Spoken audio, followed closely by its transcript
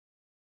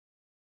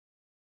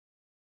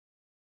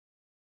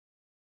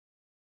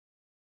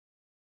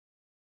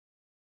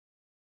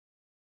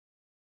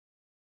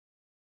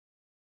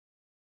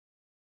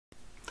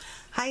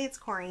Hi, it's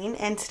Corinne,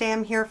 and today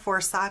I'm here for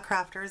Saw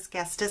Crafter's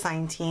guest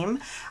design team.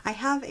 I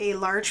have a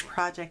large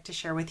project to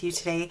share with you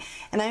today,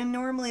 and I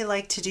normally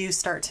like to do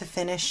start to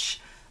finish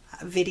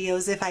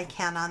videos if I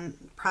can on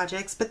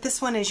projects, but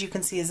this one, as you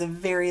can see, is a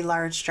very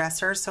large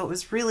dresser, so it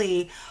was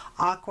really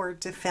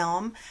awkward to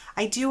film.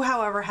 I do,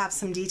 however, have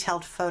some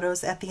detailed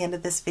photos at the end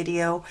of this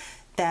video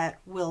that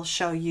will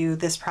show you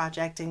this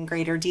project in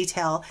greater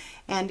detail,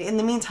 and in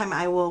the meantime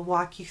I will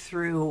walk you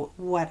through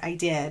what I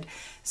did.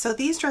 So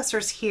these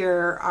dressers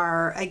here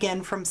are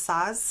again from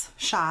Saw's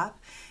shop.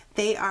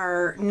 They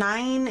are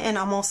 9 and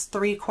almost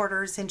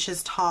 3/4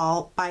 inches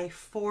tall by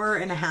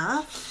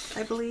 4.5,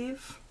 I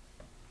believe,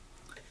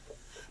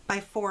 by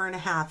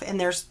 4.5,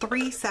 and there's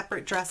 3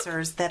 separate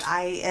dressers that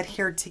I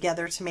adhered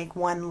together to make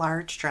one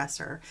large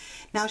dresser.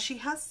 Now she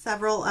has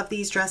several of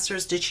these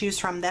dressers to choose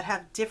from that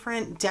have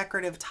different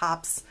decorative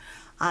tops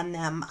on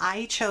them.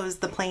 I chose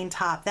the plain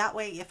top. That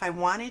way, if I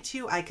wanted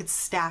to, I could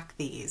stack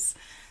these.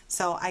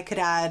 So I could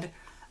add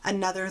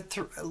another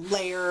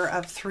layer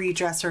of 3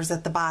 dressers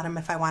at the bottom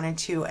if I wanted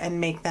to and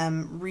make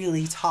them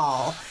really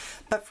tall.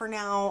 But for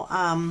now,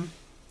 I'm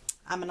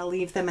going to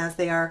leave them as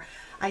they are.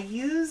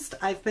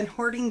 I've been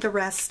hoarding the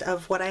rest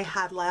of what I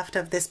had left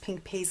of this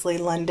Pink Paisley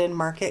London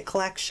Market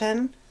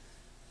collection.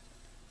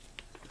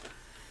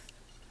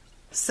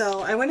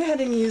 So I went ahead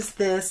and used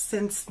this.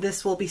 Since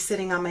this will be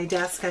sitting on my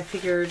desk, I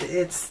figured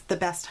it's the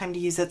best time to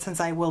use it since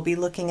I will be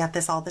looking at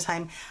this all the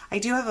time. I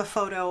do have a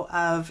photo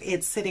of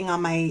it sitting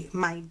on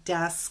my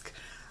desk,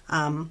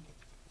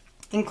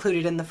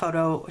 included in the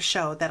photo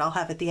show that I'll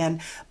have at the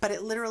end, but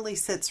it literally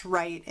sits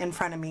right in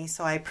front of me,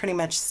 so I pretty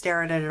much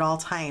stare at it at all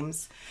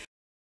times.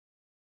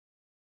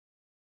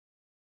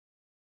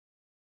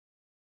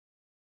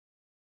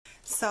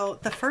 So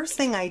the first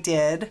thing I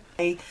did,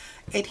 I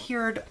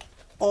adhered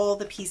all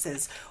the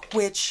pieces,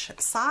 which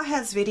Saw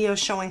has videos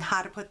showing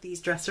how to put these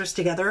dressers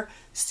together.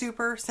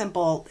 Super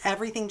simple.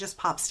 Everything just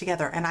pops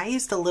together. And I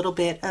used a little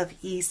bit of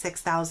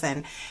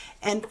E6000.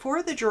 And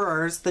for the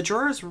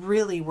drawers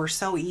really were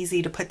so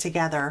easy to put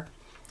together.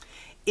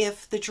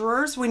 If the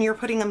drawers, when you're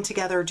putting them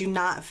together, do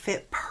not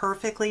fit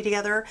perfectly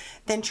together,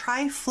 then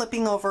try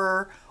flipping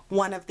over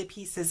one of the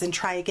pieces and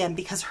try again,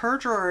 because her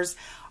drawers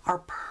are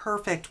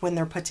perfect when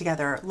they're put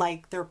together.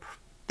 Like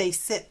they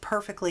sit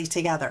perfectly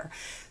together.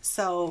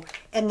 So,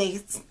 and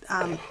they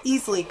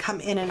easily come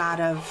in and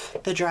out of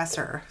the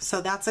dresser.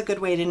 So that's a good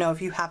way to know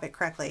if you have it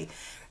correctly.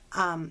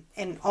 And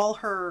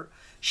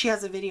she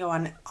has a video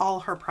on all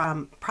her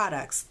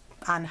products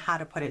on how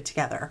to put it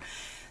together.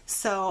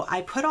 So I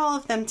put all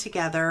of them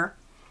together,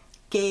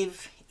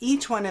 gave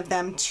each one of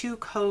them 2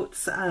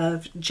 coats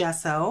of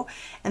gesso,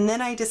 and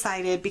then I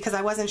decided, because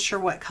I wasn't sure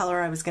what color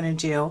I was going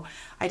to do,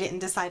 I didn't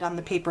decide on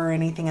the paper or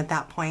anything at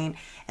that point,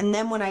 and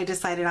then when I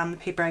decided on the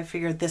paper, I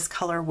figured this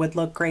color would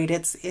look great.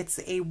 It's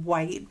a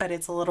white, but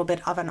it's a little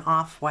bit of an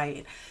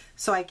off-white,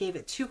 so I gave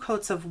it 2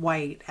 coats of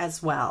white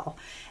as well.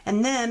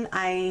 And then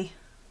I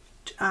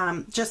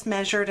just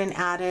measured and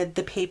added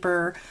the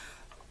paper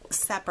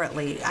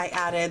separately. I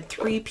added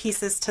 3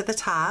 pieces to the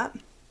top.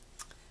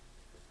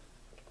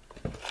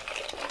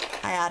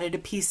 I added a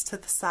piece to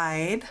the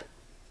side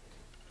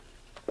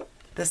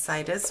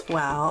as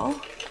well.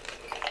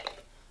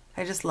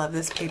 I just love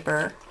this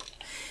paper.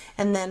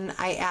 And then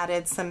I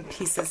added some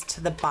pieces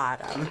to the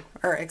bottom,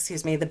 or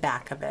excuse me, the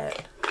back of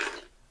it.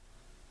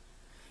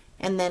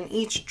 And then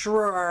each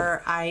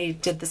drawer, I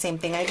did the same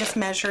thing. I just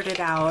measured it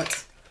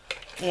out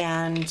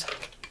and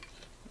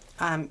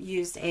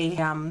used a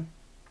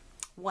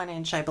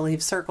 1-inch, I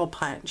believe, circle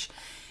punch.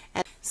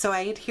 And so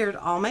I adhered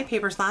all my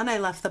papers on. I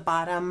left the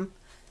bottom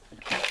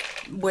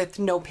with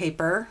no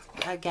paper,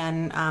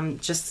 again,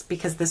 just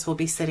because this will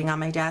be sitting on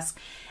my desk.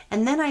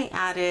 And then I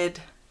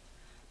added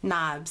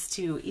knobs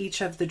to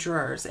each of the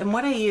drawers. And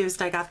what I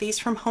used, I got these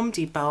from Home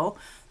Depot.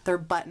 They're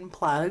button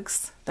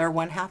plugs. They're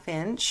 1/2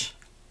 inch.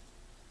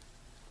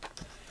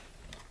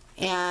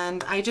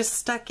 And I just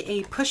stuck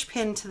a push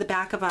pin to the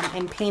back of them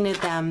and painted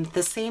them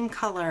the same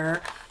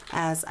color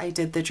as I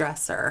did the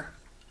dresser.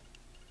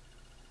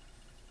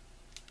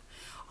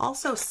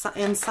 Also,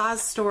 in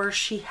Saw's store,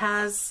 she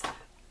has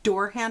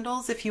door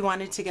handles if you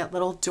wanted to get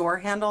little door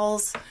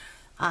handles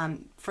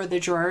for the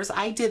drawers.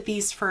 I did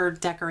these for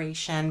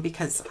decoration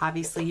because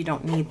obviously you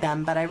don't need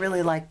them, but I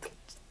really liked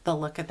the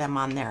look of them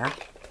on there.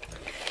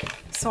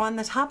 So on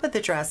the top of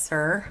the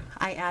dresser,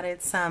 I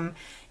added some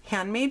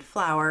handmade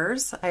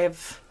flowers. I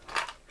have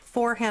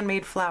 4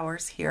 handmade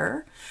flowers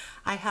here.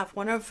 I have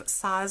one of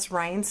Saw's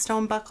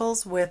rhinestone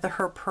buckles with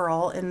her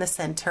pearl in the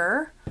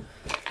center.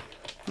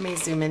 Let me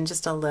zoom in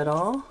just a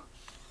little.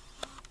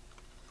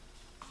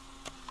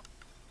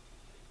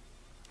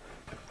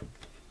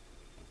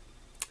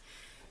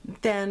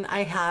 Then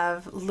I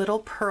have little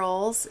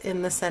pearls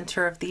in the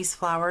center of these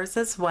flowers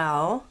as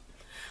well.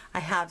 I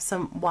have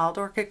some Wild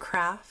Orchid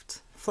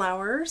Craft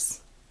flowers,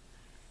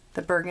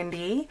 the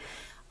burgundy,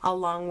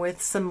 along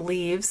with some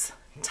leaves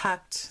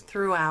tucked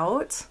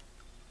throughout.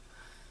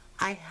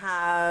 I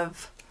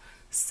have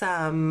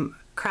some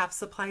Craft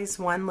Supplies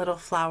 1 little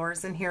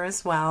flowers in here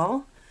as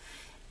well.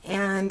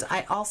 And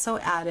I also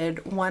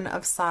added one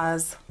of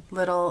Sa's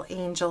little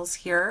angels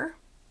here.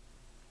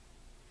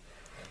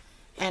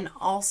 And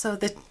also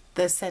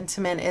the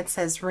sentiment, it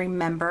says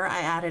remember. I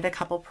added a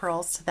couple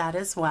pearls to that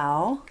as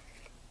well.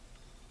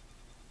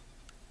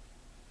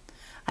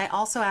 I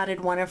also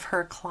added one of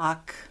her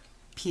clock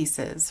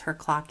pieces, her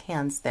clock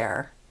hands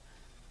there.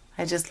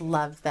 I just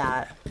love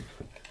that.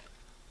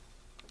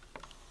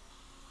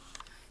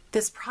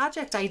 This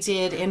project I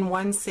did in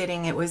one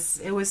sitting. It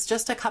was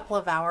just a couple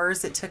of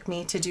hours it took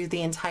me to do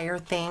the entire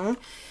thing,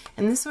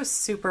 and this was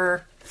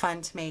super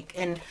fun to make,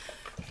 and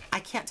I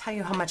can't tell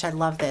you how much I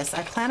love this.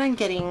 I plan on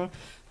getting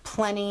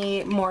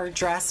plenty more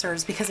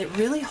dressers because it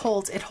really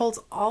holds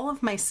all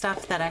of my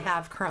stuff that I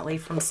have currently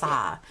from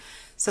Sa.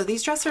 So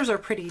these dressers are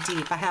pretty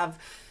deep. I have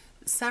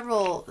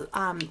several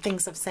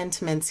things of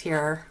sentiments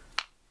here.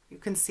 You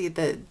can see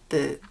the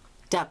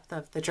depth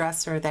of the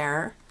dresser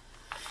there.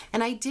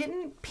 And I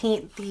didn't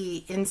paint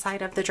the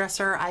inside of the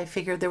dresser. I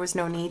figured there was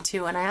no need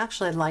to, and I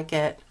actually like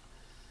it.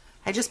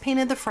 I just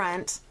painted the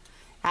front,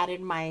 added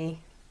my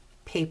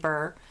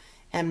paper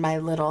and my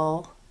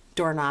little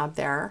doorknob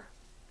there,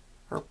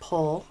 or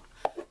pull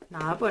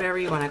knob, whatever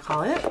you want to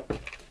call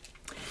it.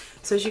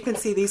 So as you can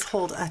see, these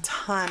hold a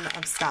ton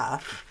of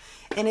stuff.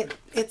 And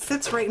it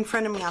sits right in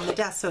front of me on the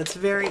desk, so it's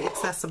very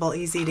accessible,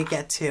 easy to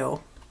get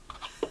to.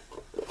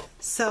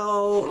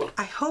 So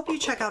I hope you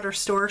check out her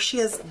store. She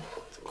has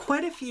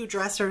quite a few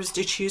dressers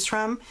to choose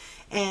from,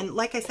 and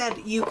like I said,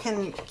 you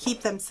can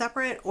keep them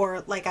separate,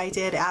 or like I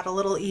did, add a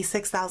little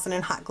E6000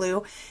 in hot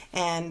glue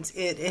and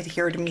it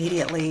adhered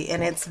immediately,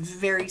 and it's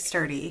very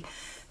sturdy.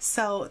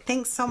 So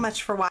thanks so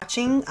much for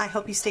watching. I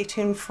hope you stay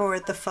tuned for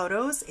the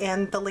photos,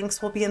 and the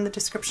links will be in the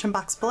description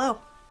box below.